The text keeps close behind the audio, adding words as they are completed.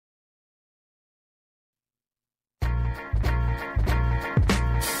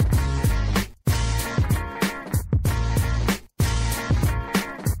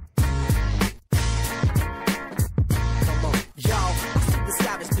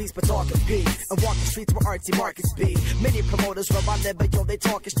peace, but talking peace. And walk the streets where artsy markets be. Many promoters where I live, but yo, they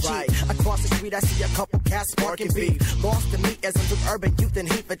talk is cheap. Right. Across the street, I see a couple cats sparking beef. Lost in me isms of urban youth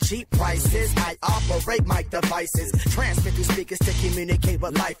and heat for cheap prices. I operate my devices. Transmit through speakers to communicate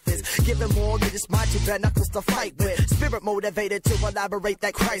what life is. Giving more than just my two bare knuckles to fight with. Spirit motivated to elaborate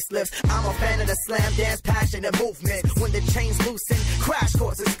that Christ lives. I'm a fan of the slam dance, passion and movement. When the chains loosen, crash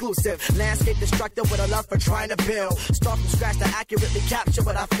course exclusive. Landscape destructive with a love for trying to build. Start from scratch to accurately capture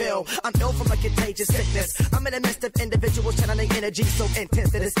what I feel. I'm ill from a contagious sickness. I'm in the midst of individuals channeling energy so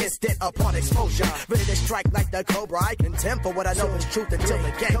intense that it's instant upon exposure. Ready to strike like the cobra. I contend for what I know is truth until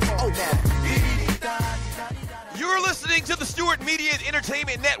the game. Oh, now. You're listening to the Stewart Media and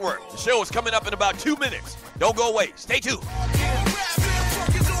Entertainment Network. The show is coming up in about 2 minutes. Don't go away. Stay tuned.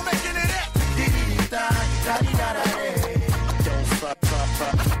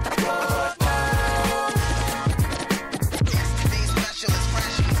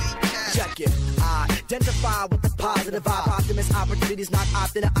 Check it. Identify with the positive vibe. Optimist opportunities, not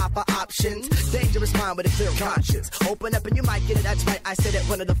opting to opt for options. Dangerous mind with a clear conscience. Open up and you might get it. That's right. I said it.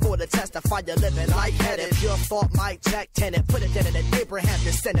 One of the four to testify. You're living lightheaded. Pure thought, mic check, tenant. Put it in an Abraham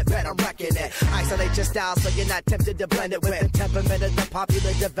descendant. Bet I'm wrecking it. Isolate your style so you're not tempted to blend it with the temperament of the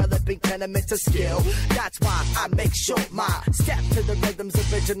popular developing tenement to skill. That's why I make sure my step to the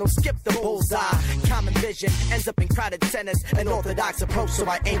rhythm's original. Skip the bullseye. Common vision ends up in crowded centers. An orthodox approach, so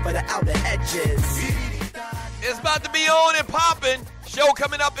I aim for the outer edges. It's about to be on and popping. Show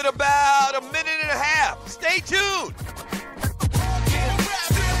coming up in about a minute and a half. Stay tuned.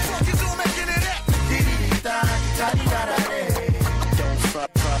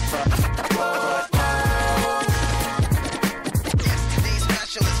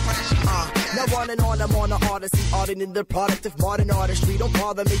 Now on and on, I'm on an odyssey, auditing the product of modern artistry. Don't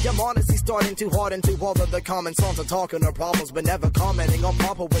bother me, I'm honestly starting to harden to all of the common songs are talking of problems, but never commenting on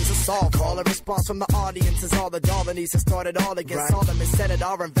proper ways to solve. Call a response from the audience is all the dollar needs to start it all again. Right. Solid and said it,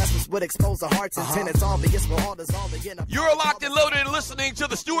 our investments would expose the hearts and tenants. Obvious for all this, all the You're locked and loaded and listening to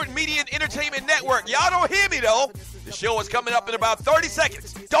the Stewart Media and Entertainment Network. Y'all don't hear me though. The show is coming up in about 30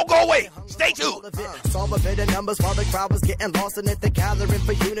 seconds. Don't go away. Stay tuned. Solve a bit of numbers while the crowd was getting lost in it. The gathering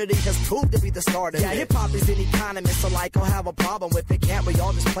for unity has proved to be the start of it. Yeah, hip-hop is an economist, so like I'll have a problem with it. Can't we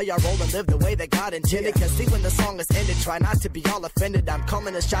all just play our role and live the way that God intended? Cause see when the song is ended, try not to be all offended. I'm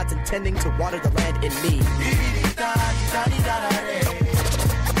coming to shots intending to water the land in me.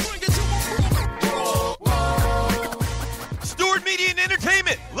 Stewart Media and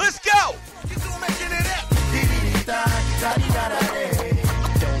Entertainment, let's go!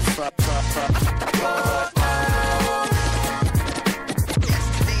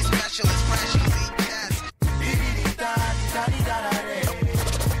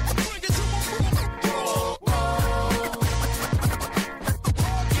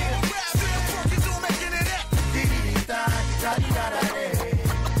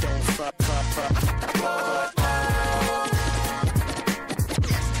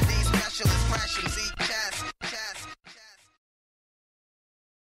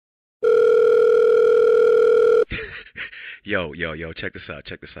 Yo, check this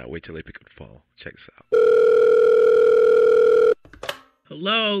out. Wait till they pick up the phone. Check this out.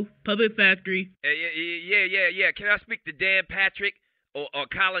 Hello, Puppet Factory. Yeah. Can I speak to Dan Patrick or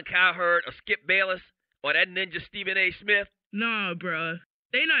Colin Cowherd or Skip Bayless or that ninja Stephen A. Smith? Nah, bruh.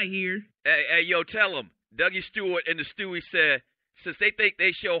 They not here. Hey, yo, tell them. Dougie Stewart and the Stewie said, since they think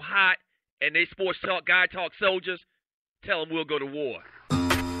they show hot and they sports talk, guy talk soldiers, tell them we'll go to war.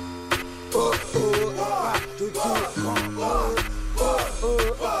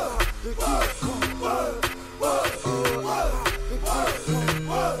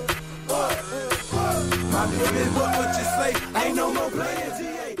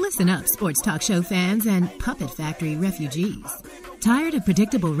 Listen up, sports talk show fans and Puppet Factory refugees. Tired of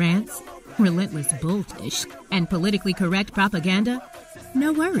predictable rants, relentless bullfish, and politically correct propaganda?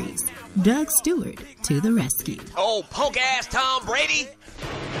 No worries. Doug Stewart to the rescue. Oh, punk-ass Tom Brady?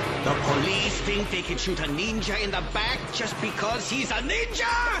 The police think they can shoot a ninja in the back just because he's a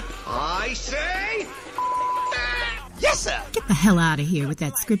ninja? I say... Yes, sir. Get the hell out of here with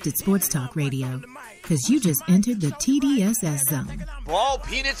that scripted sports talk radio, because you just entered the TDSS zone. Ball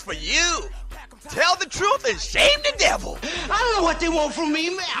peanuts for you. Tell the truth and shame the devil. I don't know what they want from me.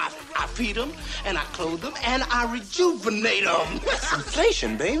 I feed them, and I clothe them, and I rejuvenate them.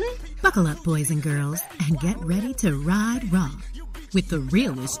 Inflation, baby. Buckle up, boys and girls, and get ready to ride raw with the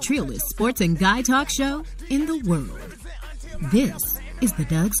realest, trillest sports and guy talk show in the world. This is the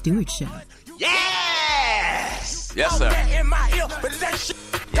Doug Stewart Show. Yes! Yes, sir. Yes, sir.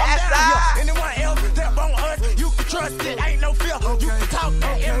 Anyone else that won't us, you can trust it. Ain't no fear. You can talk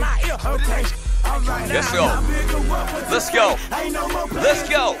in my Let's go. Let's go. Let's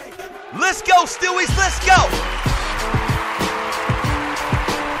go. Let's go, Stewies. Let's go.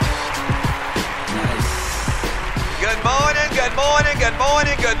 Good morning, good morning, good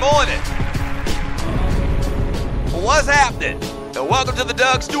morning, good morning. What's happening? And welcome to the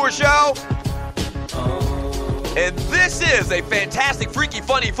Doug Stewart Show. And this is a fantastic, freaky,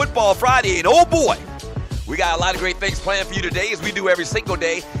 funny Football Friday. And oh boy, we got a lot of great things planned for you today, as we do every single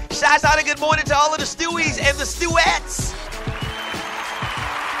day. Shouts out and good morning to all of the Stewies and the Stewettes.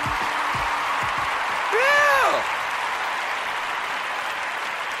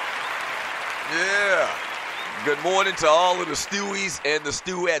 Yeah. Good morning to all of the Stewies and the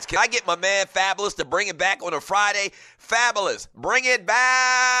Stewettes. Can I get my man Fabulous to bring it back on a Friday? Fabulous, bring it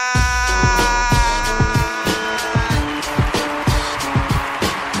back.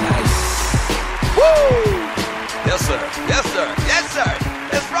 Nice. Woo! Yes, sir. Yes, sir. Yes, sir.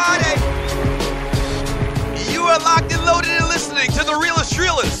 It's Friday. You are locked and loaded and listening to the realest,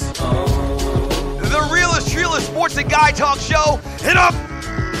 realest. The realest, realest sports and guy talk show in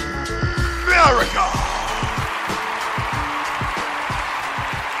America.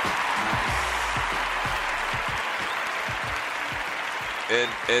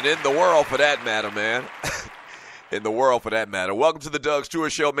 And in the world, for that matter, man. In the world, for that matter. Welcome to the Doug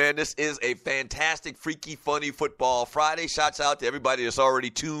Stewart Show, man. This is a fantastic, freaky, funny Football Friday. Shouts out to everybody that's already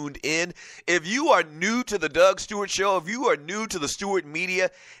tuned in. If you are new to the Doug Stewart Show, if you are new to the Stewart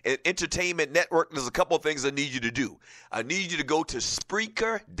Media and Entertainment Network, there's a couple of things I need you to do. I need you to go to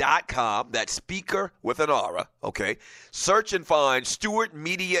Spreaker.com. That's speaker with an R, okay? Search and find Stewart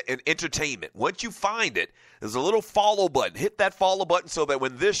Media and Entertainment. Once you find it, there's a little follow button. Hit that follow button so that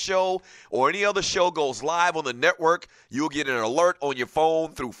when this show or any other show goes live on the network, you'll get an alert on your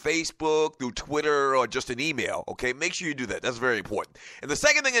phone through Facebook, through Twitter, or just an email, okay? Make sure you do that. That's very important. And the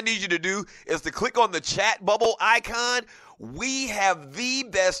second thing I need you to do is to click on the chat bubble icon. We have the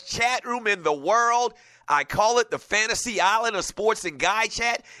best chat room in the world. I call it the fantasy island of sports and guy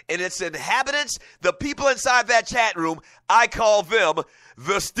chat, and its inhabitants, the people inside that chat room, I call them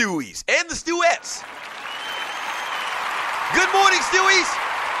the Stewies and the Stewettes. Good morning, Stewies.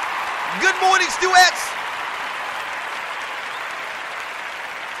 Good morning, Stewettes.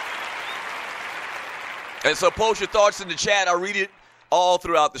 And so post your thoughts in the chat. I'll read it all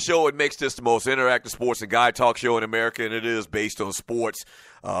throughout the show. It makes this the most interactive sports and guy talk show in America, and it is based on sports.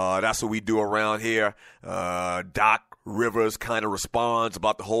 That's what we do around here. Doc Rivers kind of responds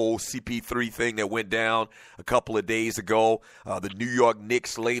about the whole CP3 thing that went down a couple of days ago. The New York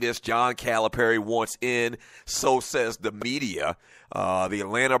Knicks latest, John Calipari wants in. So says the media. The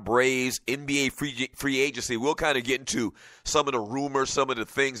Atlanta Braves, NBA free agency. We'll kind of get into some of the rumors, some of the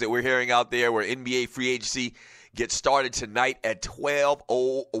things that we're hearing out there where NBA free agency gets started tonight at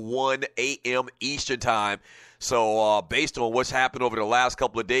 12:01 a.m. Eastern time. So based on what's happened over the last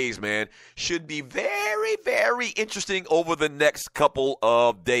couple of days, man, should be very, very interesting over the next couple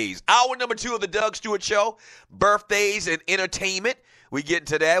of days. Hour number 2 of the Doug Stewart Show, birthdays and entertainment. We get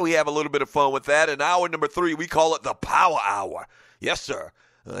into that. We have a little bit of fun with that. And hour number 3, we call it the Power Hour. Yes, sir.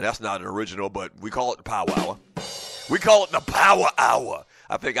 That's not an original, but we call it the Power Hour. We call it the Power Hour.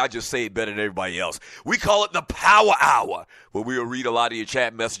 I think I just say it better than everybody else. We call it the Power Hour, where we'll read a lot of your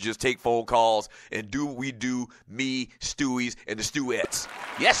chat messages, take phone calls, and do what we do, me, Stewies, and the Stewettes.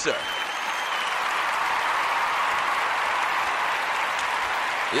 Yes, sir.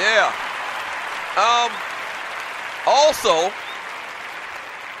 Yeah. Also,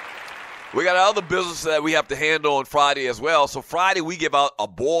 we got other business that we have to handle on Friday as well. So Friday, we give out a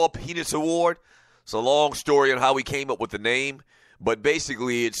Ball Penis Award. It's a long story on how we came up with the name. But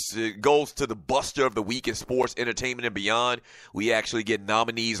basically, it goes to the Buster of the Week in sports, entertainment, and beyond. We actually get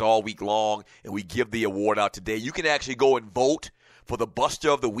nominees all week long, and we give the award out today. You can actually go and vote for the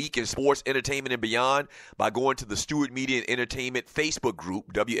Buster of the Week in sports, entertainment, and beyond by going to the Stewart Media and Entertainment Facebook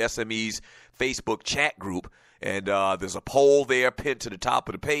group, WSME's Facebook chat group. And there's a poll there pinned to the top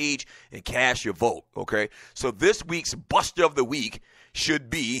of the page, and cast your vote, okay? So this week's Buster of the Week should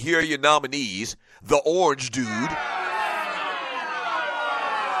be, here are your nominees, the Orange Dude.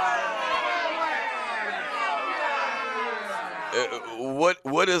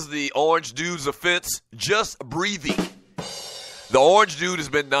 What is the Orange Dude's offense? Just breathing. The Orange Dude has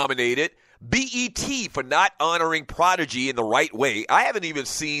been nominated. BET for not honoring Prodigy in the right way. I haven't even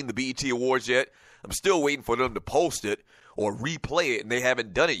seen the BET Awards yet. I'm still waiting for them to post it or replay it, and they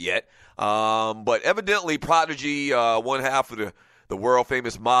haven't done it yet. But evidently, Prodigy, one half of the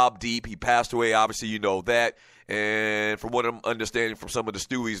world-famous Mobb Deep, he passed away. Obviously, you know that. And from what I'm understanding from some of the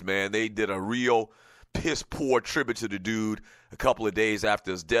Stewies, man, they did a real piss poor tribute to the dude a couple of days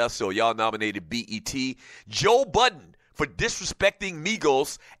after his death. So y'all nominated BET. Joe Budden for disrespecting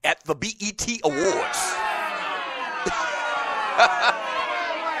Migos at the BET Awards.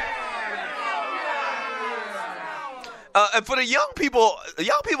 And for the young people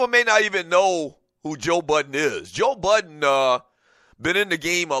may not even know who Joe Budden is. Joe Budden been in the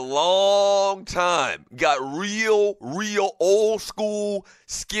game a long time. Got real old school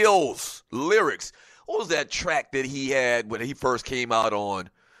skills, lyrics. What was that track that he had when he first came out on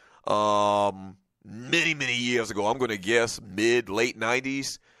many years ago? I'm going to guess late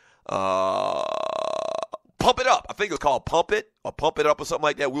 90s. Pump It Up. I think it was called Pump It or Pump It Up or something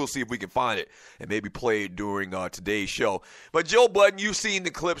like that. We'll see if we can find it and maybe play it during today's show. But Joe Budden, you've seen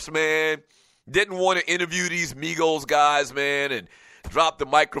the clips, man. Didn't want to interview these Migos guys, man, and dropped the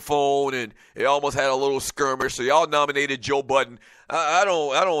microphone, and it almost had a little skirmish. So y'all nominated Joe Budden. I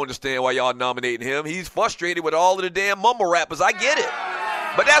don't understand why y'all nominating him. He's frustrated with all of the damn mumble rappers. I get it,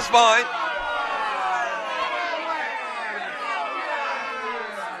 but that's fine.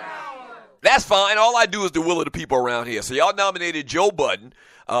 That's fine. All I do is the will of the people around here. So y'all nominated Joe Budden.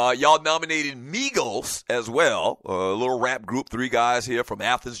 Y'all nominated Migos as well, a little rap group, 3 guys here from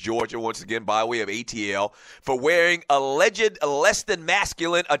Athens, Georgia, once again by way of ATL, for wearing alleged less than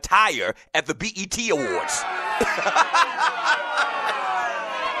masculine attire at the BET Awards.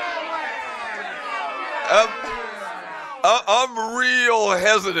 I'm real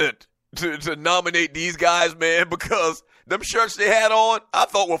hesitant to nominate these guys, man, because them shirts they had on, I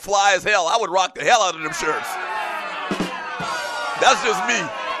thought were fly as hell. I would rock the hell out of them shirts. That's just me.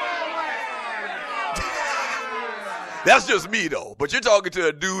 That's just me, though. But you're talking to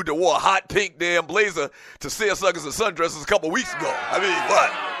a dude that wore a hot pink damn blazer to Seersuckers and Sundresses a couple weeks ago. I mean,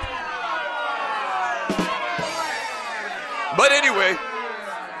 what? But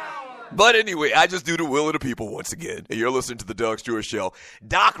anyway, I just do the will of the people once again. And you're listening to the Doug Stewart Show.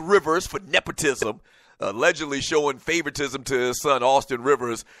 Doc Rivers for nepotism, allegedly showing favoritism to his son, Austin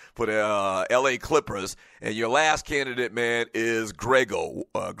Rivers, for the L.A. Clippers. And your last candidate, man, is Grego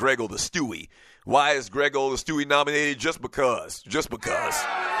the Stewie. Why is Grego the Stewie nominated? Just because. Just because.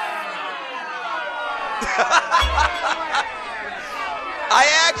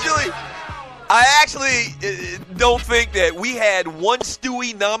 I actually don't think that we had one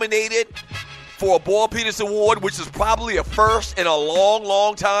Stewie nominated for a Ball Penis Award, which is probably a first in a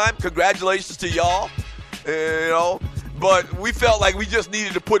long time. Congratulations to y'all. You know, but we felt like we just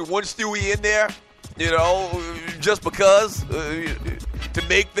needed to put one Stewie in there, you know, just because, to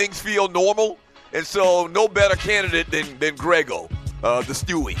make things feel normal. And so no better candidate than Grego, the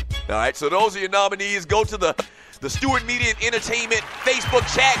Stewie. All right, so those are your nominees. Go to the Stewart Media and Entertainment Facebook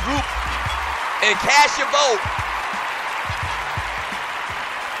chat group and cast your vote.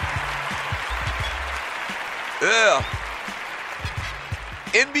 Yeah.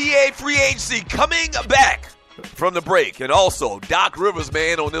 NBA free agency coming back from the break. And also, Doc Rivers,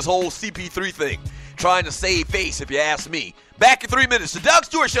 man, on this whole CP3 thing, trying to save face, if you ask me. Back in 3 minutes. The Doug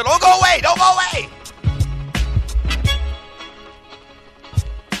Stewart Show. Don't go away. Don't go away.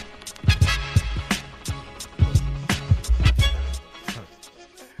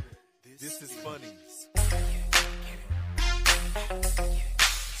 This is funny.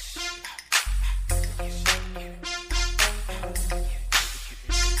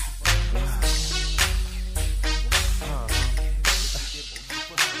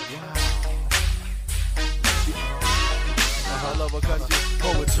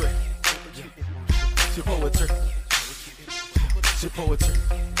 Poetry. She poetry. She poetry.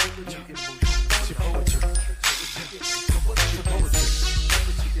 She poetry.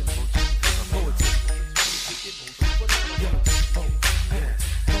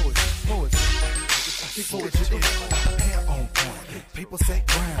 Poetry. Hair on point. People say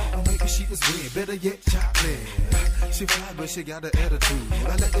brown. Or maybe she was red. Better yet, chocolate. She fly, but she got an attitude.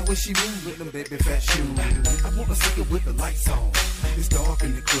 I like the way she move with them baby fat shoes. I wanna see her with the lights on. It's dark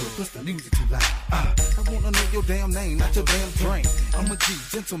in the club, plus the music too loud. I wanna know your damn name, not your damn drink. I'm a G,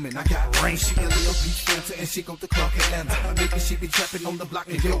 gentleman, I got range. She a little peach dancer and she go to Clark Atlanta. Maybe she be trapping on the block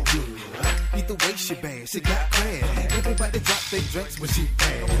in your good. Either way she bad, she got class. Everybody drop their drinks when she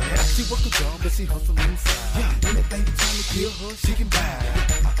bad. She work a job, but she hustle inside. Yeah, anything trying to kill her, she can buy.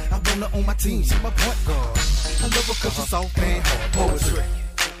 I want her on my team, she my point guard. I love her cause she's soft and hard. Poetry.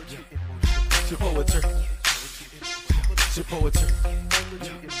 She poetry. She poetry.